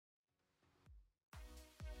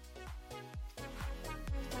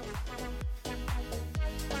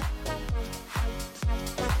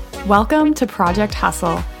Welcome to Project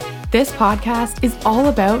Hustle. This podcast is all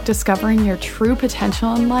about discovering your true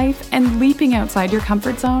potential in life and leaping outside your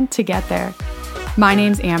comfort zone to get there. My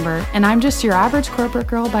name's Amber, and I'm just your average corporate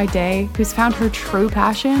girl by day who's found her true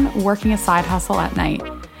passion working a side hustle at night.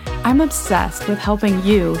 I'm obsessed with helping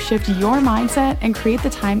you shift your mindset and create the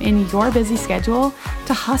time in your busy schedule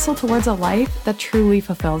to hustle towards a life that truly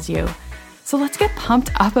fulfills you. So let's get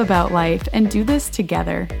pumped up about life and do this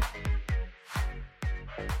together.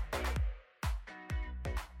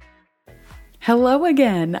 Hello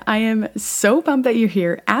again. I am so pumped that you're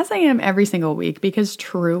here, as I am every single week, because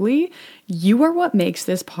truly, you are what makes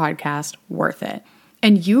this podcast worth it.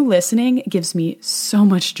 And you listening gives me so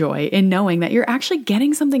much joy in knowing that you're actually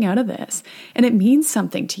getting something out of this, and it means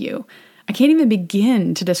something to you. I can't even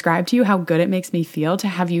begin to describe to you how good it makes me feel to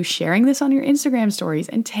have you sharing this on your Instagram stories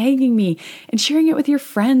and tagging me and sharing it with your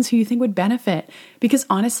friends who you think would benefit. Because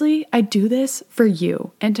honestly, I do this for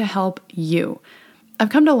you and to help you. I've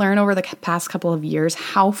come to learn over the past couple of years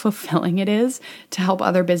how fulfilling it is to help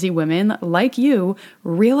other busy women like you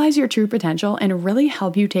realize your true potential and really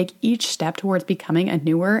help you take each step towards becoming a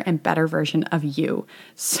newer and better version of you.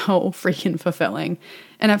 So freaking fulfilling.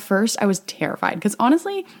 And at first I was terrified because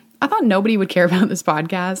honestly, I thought nobody would care about this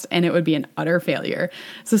podcast and it would be an utter failure.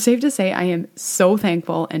 So safe to say, I am so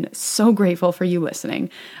thankful and so grateful for you listening.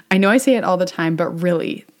 I know I say it all the time, but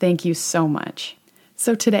really, thank you so much.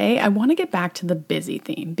 So today I want to get back to the busy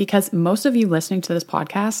theme because most of you listening to this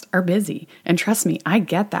podcast are busy. And trust me, I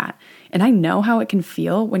get that. And I know how it can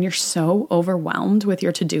feel when you're so overwhelmed with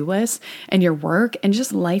your to-do list and your work and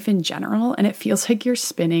just life in general, and it feels like you're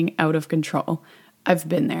spinning out of control. I've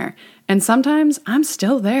been there. And sometimes I'm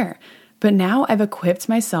still there. But now I've equipped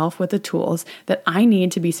myself with the tools that I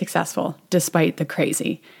need to be successful despite the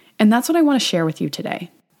crazy. And that's what I want to share with you today.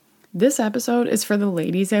 This episode is for the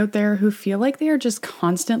ladies out there who feel like they are just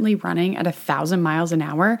constantly running at 1,000 miles an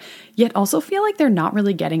hour, yet also feel like they're not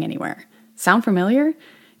really getting anywhere. Sound familiar?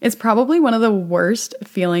 It's probably one of the worst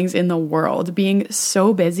feelings in the world, being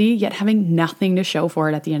so busy yet having nothing to show for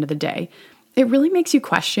it at the end of the day. It really makes you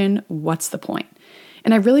question, what's the point?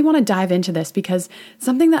 And I really want to dive into this because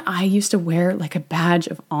something that I used to wear like a badge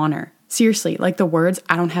of honor, seriously, like the words,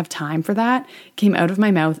 "I don't have time for that," came out of my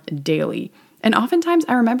mouth daily. And oftentimes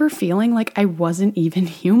I remember feeling like I wasn't even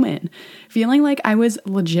human, feeling like I was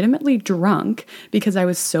legitimately drunk because I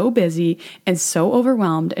was so busy and so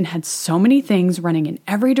overwhelmed and had so many things running in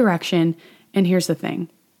every direction. And here's the thing,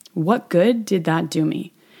 what good did that do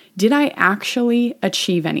me? Did I actually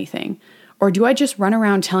achieve anything? Or do I just run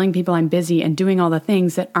around telling people I'm busy and doing all the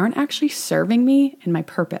things that aren't actually serving me and my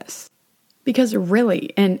purpose? Because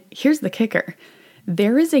really, and here's the kicker,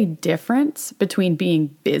 there is a difference between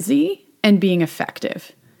being busy and being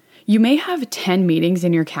effective. You may have 10 meetings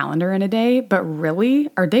in your calendar in a day, but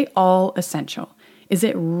really, are they all essential? Is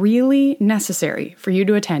it really necessary for you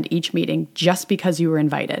to attend each meeting just because you were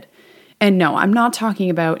invited? And no, I'm not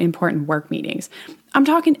talking about important work meetings. I'm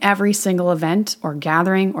talking every single event or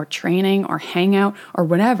gathering or training or hangout or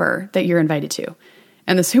whatever that you're invited to.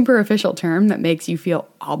 And the super official term that makes you feel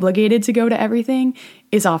obligated to go to everything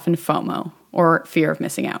is often FOMO, or fear of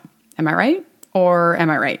missing out. Am I right? Or am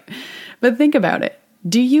I right? But think about it.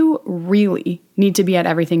 Do you really need to be at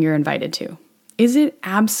everything you're invited to? Is it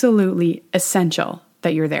absolutely essential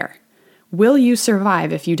that you're there? Will you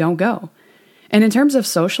survive if you don't go? And in terms of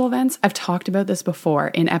social events, I've talked about this before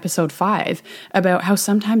in episode 5 about how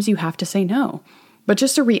sometimes you have to say no. But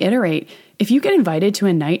just to reiterate, if you get invited to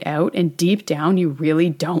a night out and deep down you really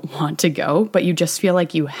don't want to go, but you just feel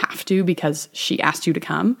like you have to because she asked you to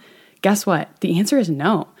come, guess what? The answer is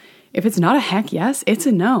no. If it's not a heck yes, it's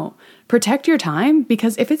a no. Protect your time,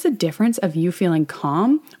 because if it's a difference of you feeling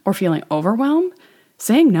calm or feeling overwhelmed,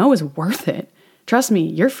 saying no is worth it. Trust me,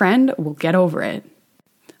 your friend will get over it.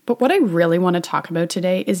 But what I really want to talk about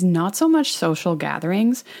today is not so much social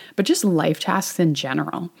gatherings, but just life tasks in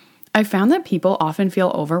general. I found that people often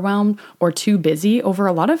feel overwhelmed or too busy over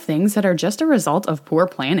a lot of things that are just a result of poor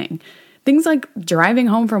planning. Things like driving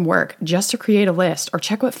home from work just to create a list or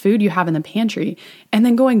check what food you have in the pantry, and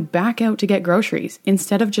then going back out to get groceries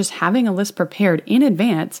instead of just having a list prepared in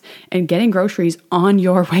advance and getting groceries on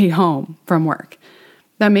your way home from work.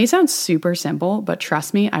 That may sound super simple, but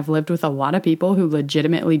trust me, I've lived with a lot of people who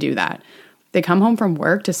legitimately do that. They come home from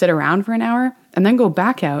work to sit around for an hour and then go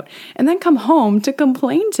back out and then come home to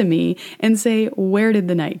complain to me and say, "Where did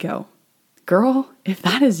the night go?" Girl, if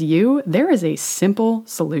that is you, there is a simple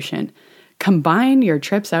solution. Combine your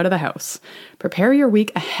trips out of the house. Prepare your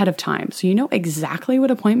week ahead of time so you know exactly what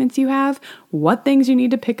appointments you have, what things you need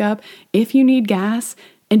to pick up, if you need gas,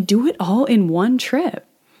 and do it all in one trip.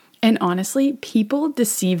 And honestly, people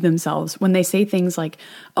deceive themselves when they say things like,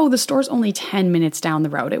 oh, the store's only 10 minutes down the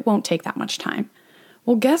road. It won't take that much time.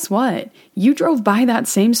 Well, guess what? You drove by that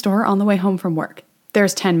same store on the way home from work.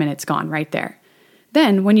 There's 10 minutes gone right there.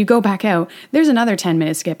 Then when you go back out, there's another 10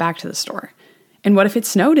 minutes to get back to the store. And what if it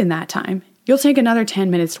snowed in that time? You'll take another 10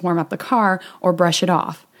 minutes to warm up the car or brush it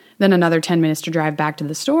off. Then another 10 minutes to drive back to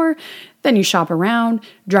the store. Then you shop around,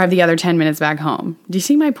 drive the other 10 minutes back home. Do you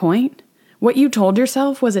see my point? What you told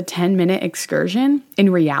yourself was a 10-minute excursion,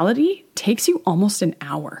 in reality, takes you almost an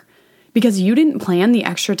hour. Because you didn't plan the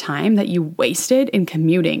extra time that you wasted in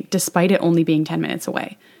commuting, despite it only being 10 minutes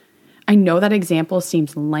away. I know that example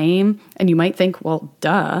seems lame, and you might think, well,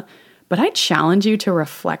 duh, but I challenge you to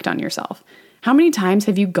reflect on yourself. How many times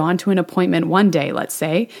have you gone to an appointment one day, let's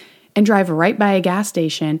say, and drive right by a gas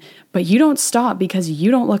station, but you don't stop because you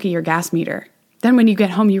don't look at your gas meter? Then when you get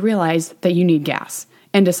home, you realize that you need gas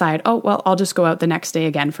and decide, oh, well, I'll just go out the next day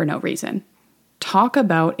again for no reason. Talk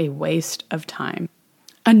about a waste of time.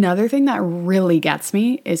 Another thing that really gets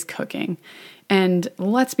me is cooking. And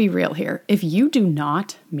let's be real here. If you do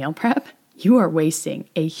not meal prep, you are wasting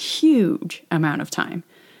a huge amount of time.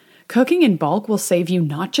 Cooking in bulk will save you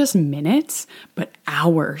not just minutes, but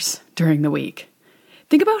hours during the week.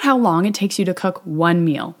 Think about how long it takes you to cook one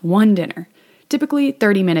meal, one dinner. Typically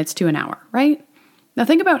 30 minutes to an hour, right? Now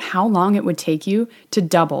think about how long it would take you to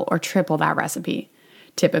double or triple that recipe.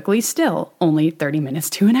 Typically still only 30 minutes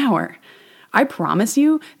to an hour. I promise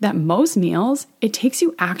you that most meals, it takes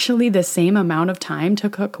you actually the same amount of time to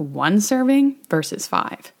cook one serving versus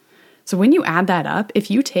 5. So when you add that up, if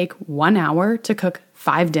you take 1 hour to cook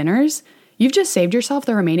 5 dinners, you've just saved yourself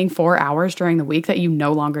the remaining 4 hours during the week that you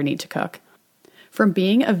no longer need to cook. From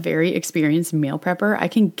being a very experienced meal prepper, I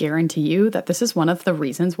can guarantee you that this is one of the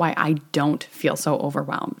reasons why I don't feel so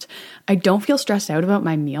overwhelmed. I don't feel stressed out about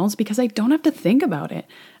my meals because I don't have to think about it.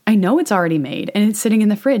 I know it's already made and it's sitting in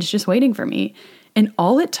the fridge just waiting for me. And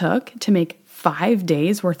all it took to make 5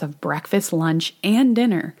 days worth of breakfast, lunch, and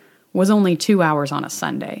dinner was only 2 hours on a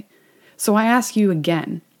Sunday. So I ask you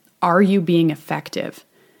again, are you being effective?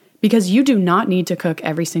 Because you do not need to cook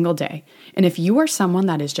every single day. And if you are someone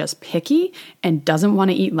that is just picky and doesn't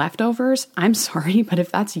want to eat leftovers, I'm sorry, but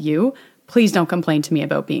if that's you, please don't complain to me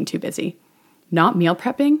about being too busy. Not meal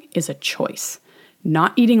prepping is a choice.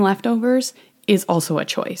 Not eating leftovers is also a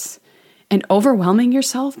choice. And overwhelming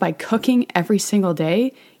yourself by cooking every single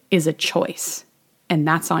day is a choice. And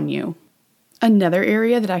that's on you. Another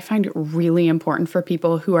area that I find really important for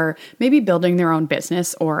people who are maybe building their own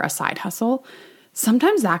business or a side hustle,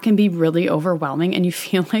 sometimes that can be really overwhelming and you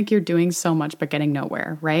feel like you're doing so much but getting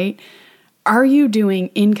nowhere, right? Are you doing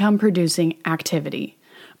income-producing activity?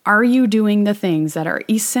 Are you doing the things that are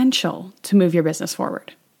essential to move your business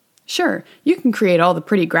forward? Sure, you can create all the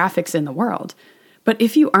pretty graphics in the world, but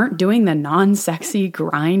if you aren't doing the non-sexy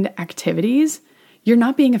grind activities, you're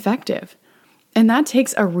not being effective. And that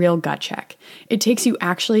takes a real gut check. It takes you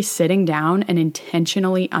actually sitting down and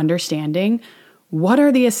intentionally understanding what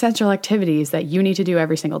are the essential activities that you need to do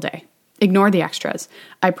every single day. Ignore the extras.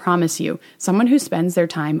 I promise you, someone who spends their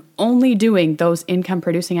time only doing those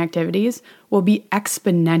income-producing activities will be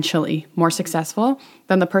exponentially more successful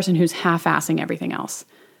than the person who's half-assing everything else.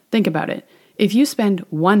 Think about it. If you spend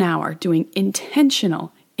 1 hour doing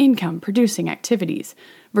intentional income-producing activities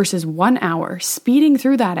versus 1 hour speeding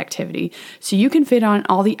through that activity so you can fit on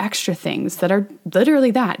all the extra things that are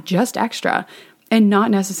literally that, just extra, and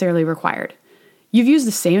not necessarily required. You've used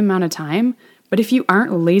the same amount of time, but if you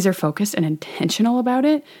aren't laser focused and intentional about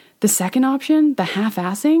it, the second option, the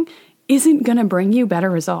half-assing, isn't going to bring you better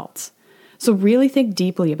results. So really think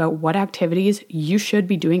deeply about what activities you should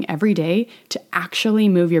be doing every day to actually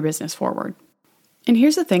move your business forward. And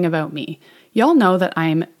here's the thing about me. Y'all know that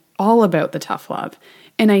I'm all about the tough love.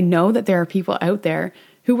 And I know that there are people out there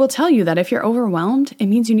who will tell you that if you're overwhelmed, it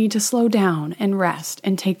means you need to slow down and rest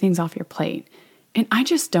and take things off your plate. And I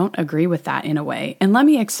just don't agree with that in a way. And let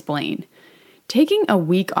me explain. Taking a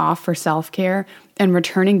week off for self-care and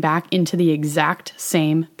returning back into the exact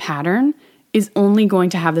same pattern is only going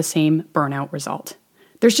to have the same burnout result.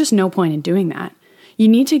 There's just no point in doing that. You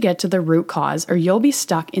need to get to the root cause or you'll be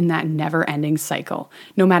stuck in that never-ending cycle.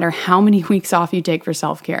 No matter how many weeks off you take for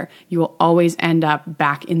self-care, you will always end up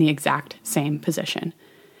back in the exact same position.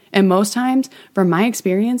 And most times, from my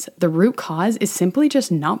experience, the root cause is simply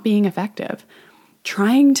just not being effective.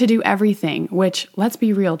 Trying to do everything, which, let's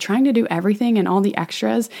be real, trying to do everything and all the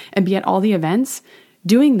extras and be at all the events,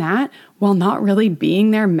 doing that while not really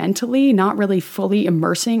being there mentally, not really fully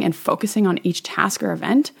immersing and focusing on each task or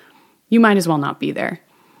event, you might as well not be there.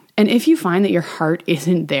 And if you find that your heart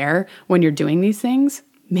isn't there when you're doing these things,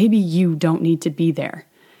 maybe you don't need to be there.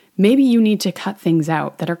 Maybe you need to cut things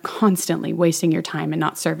out that are constantly wasting your time and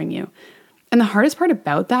not serving you. And the hardest part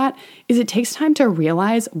about that is it takes time to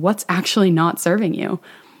realize what's actually not serving you.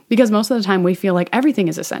 Because most of the time we feel like everything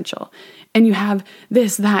is essential. And you have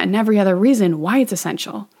this, that, and every other reason why it's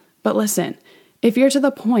essential. But listen, if you're to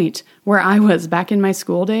the point where I was back in my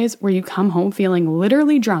school days, where you come home feeling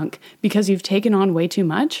literally drunk because you've taken on way too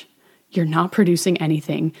much, you're not producing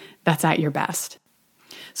anything that's at your best.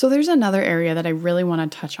 So there's another area that I really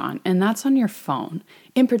want to touch on, and that's on your phone,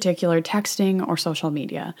 in particular texting or social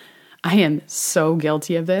media. I am so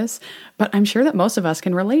guilty of this, but I'm sure that most of us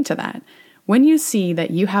can relate to that. When you see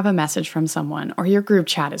that you have a message from someone or your group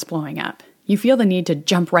chat is blowing up, you feel the need to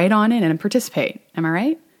jump right on in and participate. Am I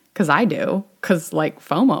right? Because I do. Because like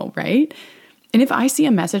FOMO, right? And if I see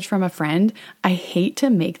a message from a friend, I hate to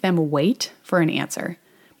make them wait for an answer.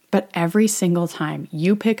 But every single time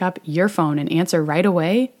you pick up your phone and answer right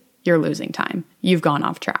away, you're losing time. You've gone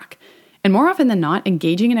off track. And more often than not,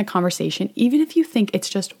 engaging in a conversation, even if you think it's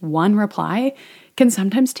just one reply, can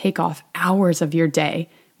sometimes take off hours of your day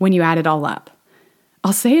when you add it all up.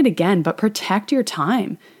 I'll say it again, but protect your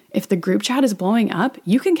time. If the group chat is blowing up,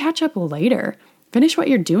 you can catch up later. Finish what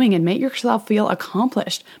you're doing and make yourself feel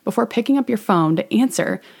accomplished before picking up your phone to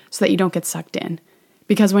answer so that you don't get sucked in.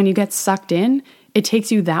 Because when you get sucked in, it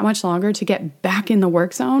takes you that much longer to get back in the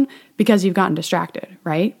work zone because you've gotten distracted,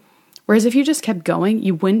 right? Whereas if you just kept going,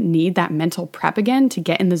 you wouldn't need that mental prep again to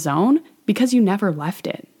get in the zone because you never left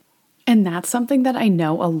it. And that's something that I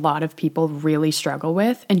know a lot of people really struggle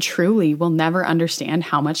with and truly will never understand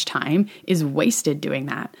how much time is wasted doing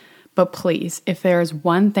that. But please, if there is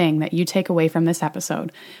one thing that you take away from this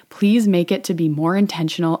episode, please make it to be more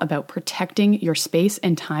intentional about protecting your space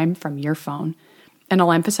and time from your phone. And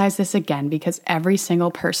I'll emphasize this again because every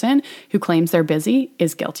single person who claims they're busy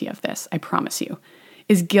is guilty of this, I promise you,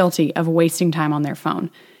 is guilty of wasting time on their phone.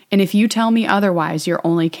 And if you tell me otherwise, you're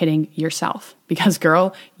only kidding yourself. Because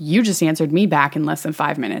girl, you just answered me back in less than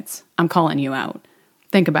 5 minutes. I'm calling you out.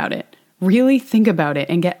 Think about it. Really think about it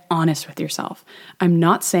and get honest with yourself. I'm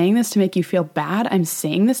not saying this to make you feel bad. I'm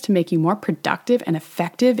saying this to make you more productive and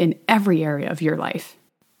effective in every area of your life.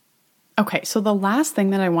 Okay, so the last thing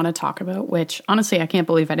that I want to talk about, which honestly, I can't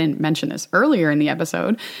believe I didn't mention this earlier in the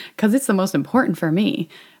episode because it's the most important for me,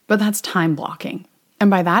 but that's time blocking. And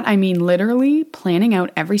by that, I mean literally planning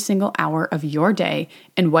out every single hour of your day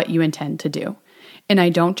and what you intend to do. And I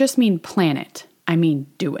don't just mean plan it, I mean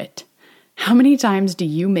do it. How many times do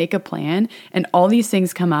you make a plan and all these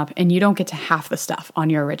things come up and you don't get to half the stuff on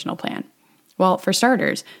your original plan? Well, for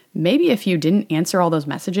starters, maybe if you didn't answer all those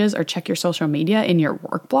messages or check your social media in your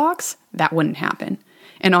work blocks, that wouldn't happen.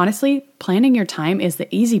 And honestly, planning your time is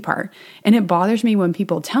the easy part. And it bothers me when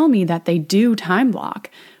people tell me that they do time block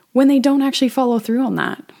when they don't actually follow through on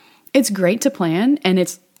that. It's great to plan and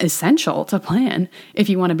it's essential to plan if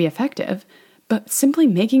you want to be effective, but simply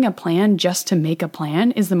making a plan just to make a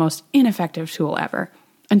plan is the most ineffective tool ever.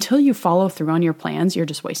 Until you follow through on your plans, you're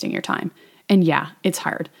just wasting your time. And yeah, it's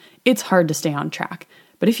hard. It's hard to stay on track.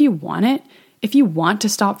 But if you want it, if you want to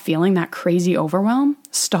stop feeling that crazy overwhelm,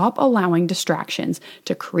 stop allowing distractions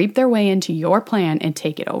to creep their way into your plan and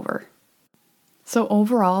take it over. So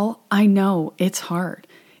overall, I know it's hard.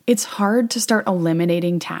 It's hard to start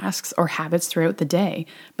eliminating tasks or habits throughout the day,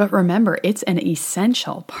 but remember, it's an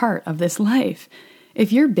essential part of this life.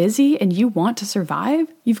 If you're busy and you want to survive,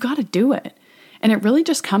 you've got to do it. And it really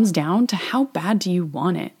just comes down to how bad do you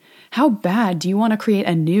want it? How bad do you want to create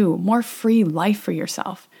a new, more free life for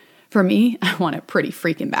yourself? For me, I want it pretty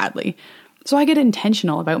freaking badly. So I get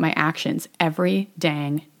intentional about my actions every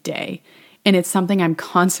dang day. And it's something I'm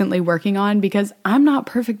constantly working on because I'm not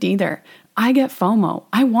perfect either. I get FOMO.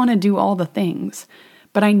 I want to do all the things.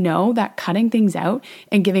 But I know that cutting things out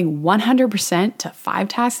and giving 100% to 5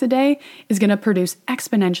 tasks a day is going to produce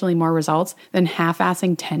exponentially more results than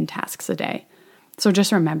half-assing 10 tasks a day. So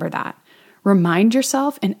just remember that. Remind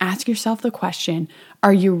yourself and ask yourself the question,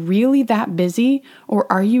 are you really that busy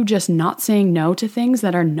or are you just not saying no to things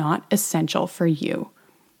that are not essential for you?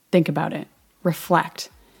 Think about it, reflect,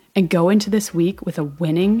 and go into this week with a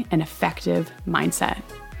winning and effective mindset.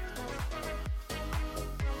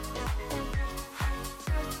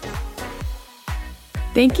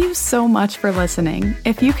 Thank you so much for listening.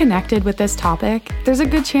 If you connected with this topic, there's a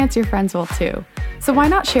good chance your friends will too. So why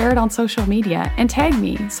not share it on social media and tag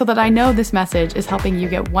me so that I know this message is helping you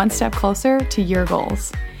get one step closer to your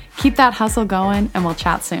goals. Keep that hustle going and we'll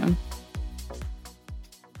chat soon.